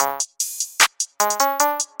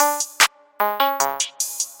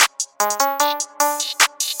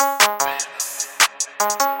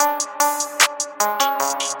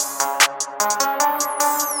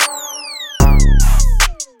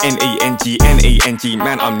N-A-N-G, N-A-N-G,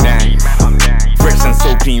 man I'm nang. Fresh and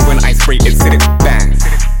so clean when I spray it, sit it bang.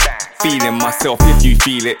 Feeling myself, if you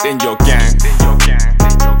feel it, then you're gang.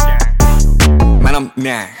 Man I'm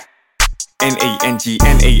nang. N-A-N-G,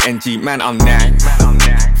 N-A-N-G, man I'm nang.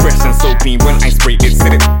 Fresh and so clean when I spray it,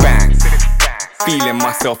 sit it bang. Feeling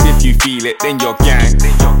myself, if you feel it, then you're gang.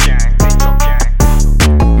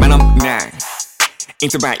 Man I'm nang.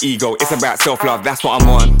 Ain't about ego, it's about self-love, that's what I'm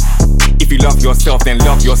on. If you love yourself, then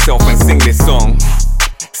love yourself and sing this song.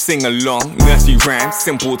 Sing along, nursery rhymes,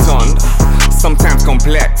 simple tongue. Sometimes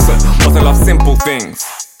complex, but I love simple things.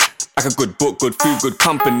 Like a good book, good food, good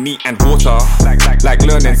company and water. Like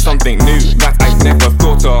learning something new that I've never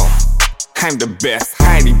thought of. I'm the best,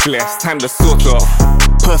 highly blessed, I'm the sort of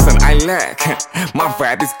person I like. My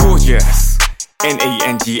vibe is gorgeous.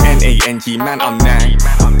 N-A-N-G, N-A-N-G, man I'm nang.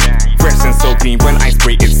 Fresh and so clean when I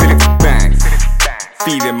spray it, sit it bang.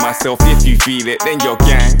 Feeling myself, if you feel it, then you're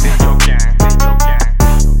gang.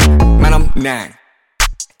 Man I'm nang.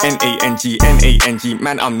 N-A-N-G, N-A-N-G,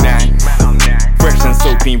 man I'm nang. Fresh and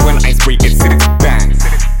so clean when I spray it, sit it bang.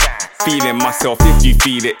 Feeling myself, if you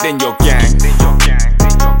feel it, then you're gang.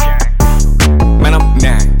 Man I'm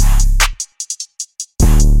nang.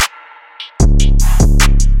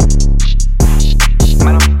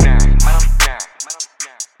 Man I'm nang. Man I'm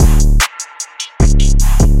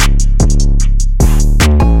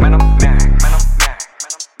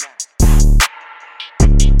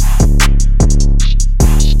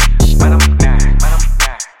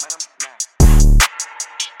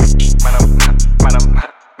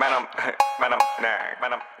nang.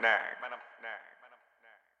 Man I'm nang. Man I'm nang.